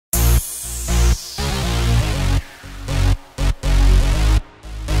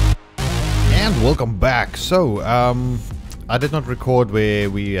welcome back. So, I did not record where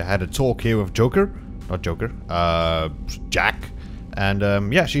we had a talk here with Jack.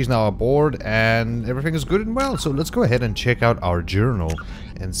 And, yeah, she's now aboard and everything is good and well. So let's go ahead and check out our journal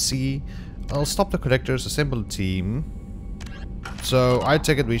and see. I'll stop the collectors, assemble a team. So, I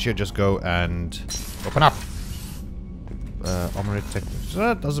take it we should just go and open up. Armored techniques.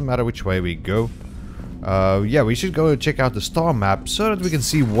 So it doesn't matter which way we go. Yeah, we should go check out the star map so that we can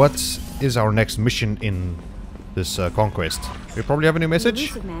see what is our next mission in this conquest. We probably have a new message. The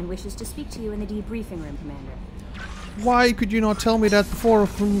elusive man wishes to speak to you in the debriefing room, Commander. Why could you not tell me that before?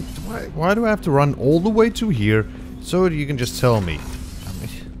 Why do I have to run all the way to here so that you can just tell me?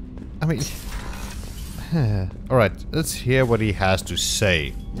 I mean, alright, let's hear what he has to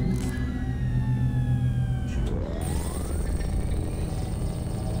say.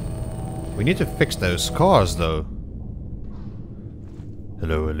 We need to fix those cars, though.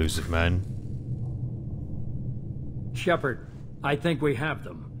 Hello, elusive man. Shepard, I think we have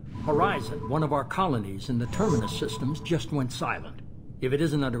them. Horizon, one of our colonies in the terminus systems, just went silent. If it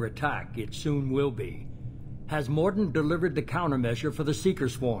isn't under attack, it soon will be. Has Morden delivered the countermeasure for the Seeker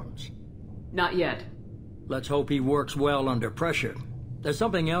swarms? Not yet. Let's hope he works well under pressure. There's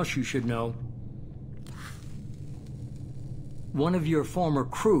something else you should know. One of your former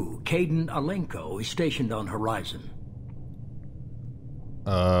crew, Caden Alenko, is stationed on Horizon.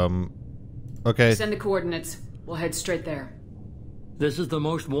 Okay. Send the coordinates. We'll head straight there. This is the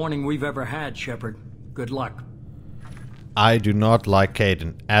most warning we've ever had, Shepard. Good luck. I do not like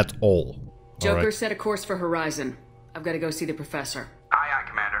Caden at all. Joker, set a course for Horizon. I've got to go see the professor. Aye, aye,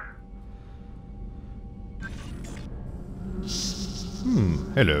 Commander.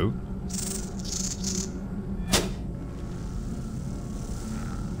 Hello.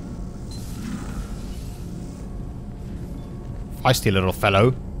 Feisty little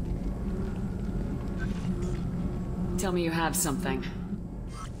fellow. Tell me you have something.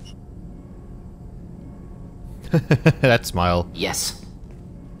 That smile. Yes.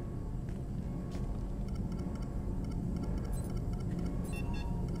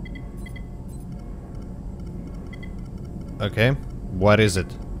 Okay. What is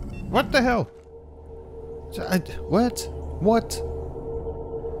it? What the hell? What? What?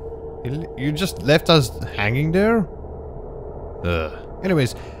 You just left us hanging there?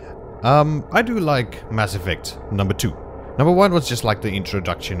 Anyways, I do like Mass Effect number 2. Number 1 was just like the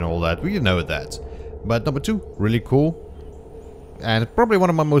introduction and all that. We know that. But number 2, really cool. And probably one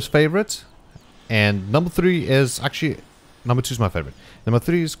of my most favorites. And number 3 is actually... Number 2 is my favorite. Number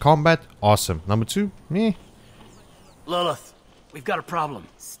 3 is combat. Awesome. Number 2, meh. Lilith, we've got a problem.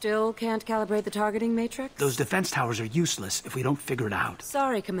 Still can't calibrate the targeting matrix? Those defense towers are useless if we don't figure it out.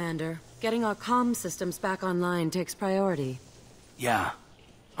 Sorry, Commander. Getting our comm systems back online takes priority. Yeah.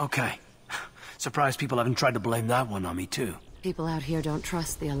 Okay. Surprised people haven't tried to blame that one on me, too. People out here don't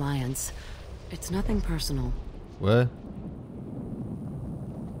trust the Alliance. It's nothing personal. What?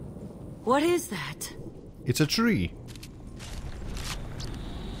 What is that? It's a tree.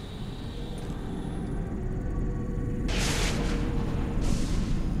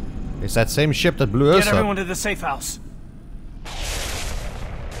 It's that same ship that blew us Get up. everyone to the safe house.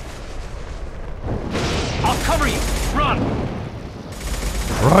 I'll cover you. Run!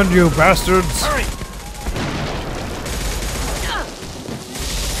 Run, you bastards! Hurry!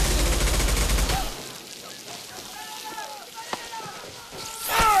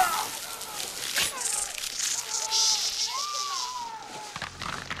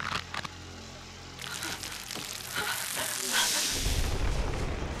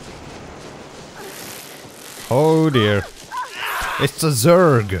 Oh dear. It's a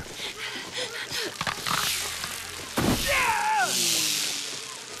Zerg.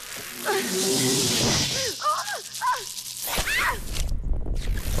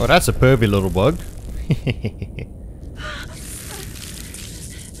 Oh, that's a pervy little bug.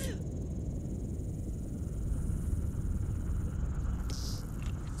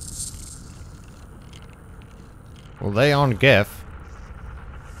 Well, they aren't Geth.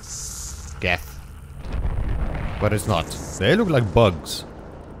 Geth. But it's not. They look like bugs.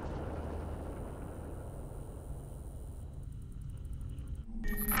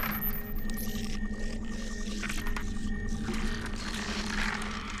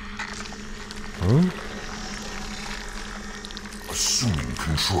 Huh? Assuming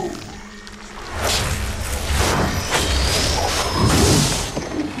control.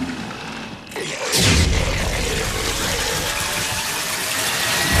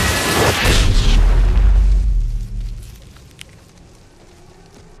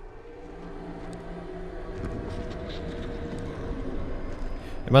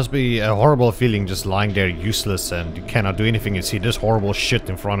 It must be a horrible feeling just lying there useless and you cannot do anything. You see this horrible shit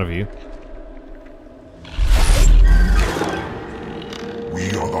in front of you. We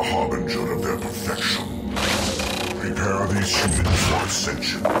are the harbinger of their perfection. Prepare these humans for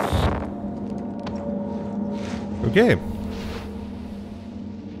ascension. Okay.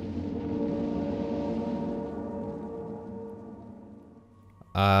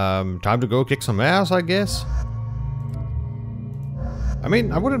 Time to go kick some ass, I guess. I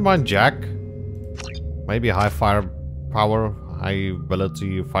mean, I wouldn't mind Jack. Maybe high fire power, high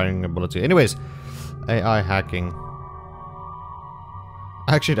ability, firing ability. Anyways, AI hacking.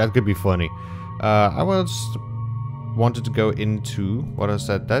 Actually, that could be funny. I wanted to go into, what is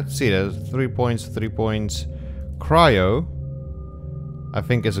that? Let's see, there's 3 points, 3 points. Cryo, I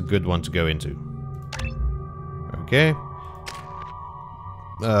think is a good one to go into. Okay.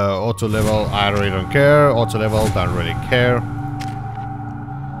 Auto level, I really don't care. Auto level, don't really care.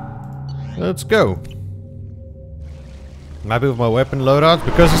 Let's go. I'm happy with my weapon loadout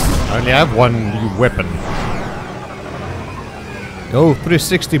because I only have one new weapon. Oh,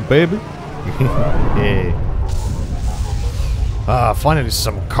 360, baby. Yeah. Ah, finally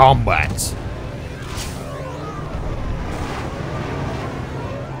some combat.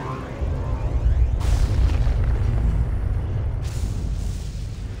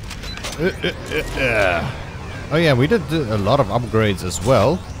 Oh yeah, we did a lot of upgrades as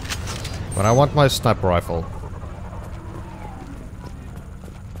well. But I want my sniper rifle.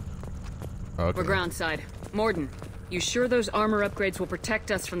 Okay. We're groundside. Morden, you sure those armor upgrades will protect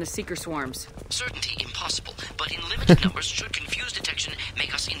us from the Seeker swarms? Certainty impossible, but in limited numbers should confuse detection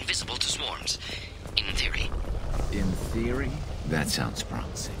make us invisible to swarms. In theory. In theory? That sounds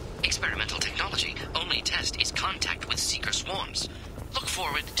promising. Experimental technology. Only test is contact with Seeker swarms. Look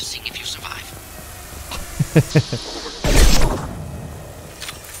forward to seeing if you survive.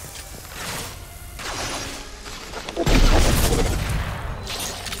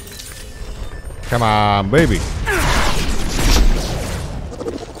 Come on, baby.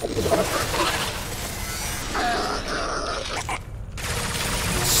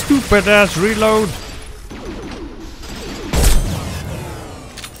 Stupid ass reload.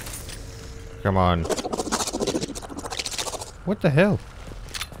 Come on. What the hell?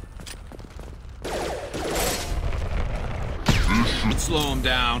 Slow him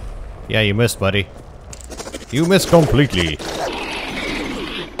down. Yeah, you missed, buddy. You missed completely.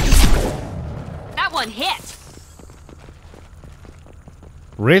 That one hit!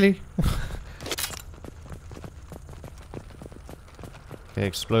 Really? Okay,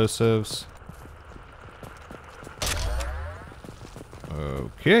 explosives.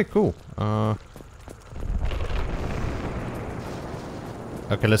 Okay, cool.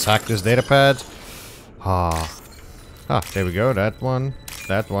 Okay, let's hack this data pad. There we go. That one.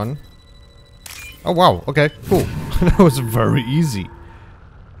 That one. Oh, wow. Okay, cool. That was very easy.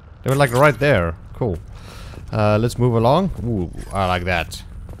 They were like right there. Cool. Let's move along. Ooh, I like that.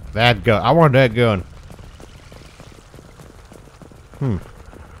 That gun. I want that gun. Commander,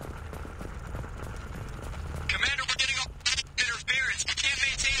 we're getting interference. We can't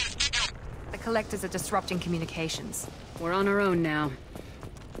maintain. The collectors are disrupting communications. We're on our own now.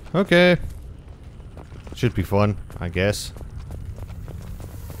 Okay. Should be fun, I guess.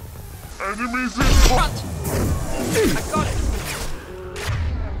 Enemies in front! I got it.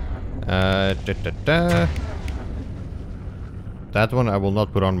 That one I will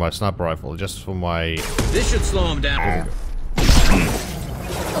not put on my sniper rifle, just for my... This should slow him down.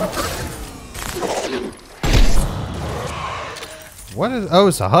 What is... Oh,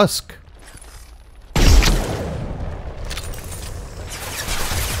 it's a husk.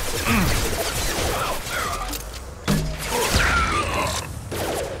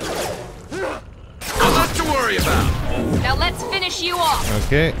 Nothing to worry about. Now let's finish you off.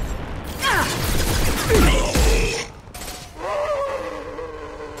 Okay.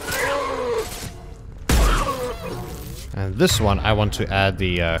 And this one I want to add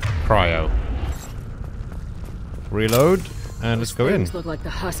the cryo. Reload, and let's go in. Things look like the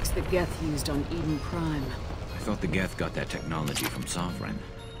husks that Geth used on Eden Prime. I thought the Geth got that technology from Sovereign.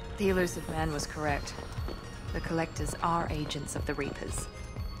 The elusive man was correct. The collectors are agents of the Reapers.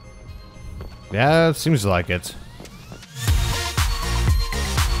 Yeah, it seems like it.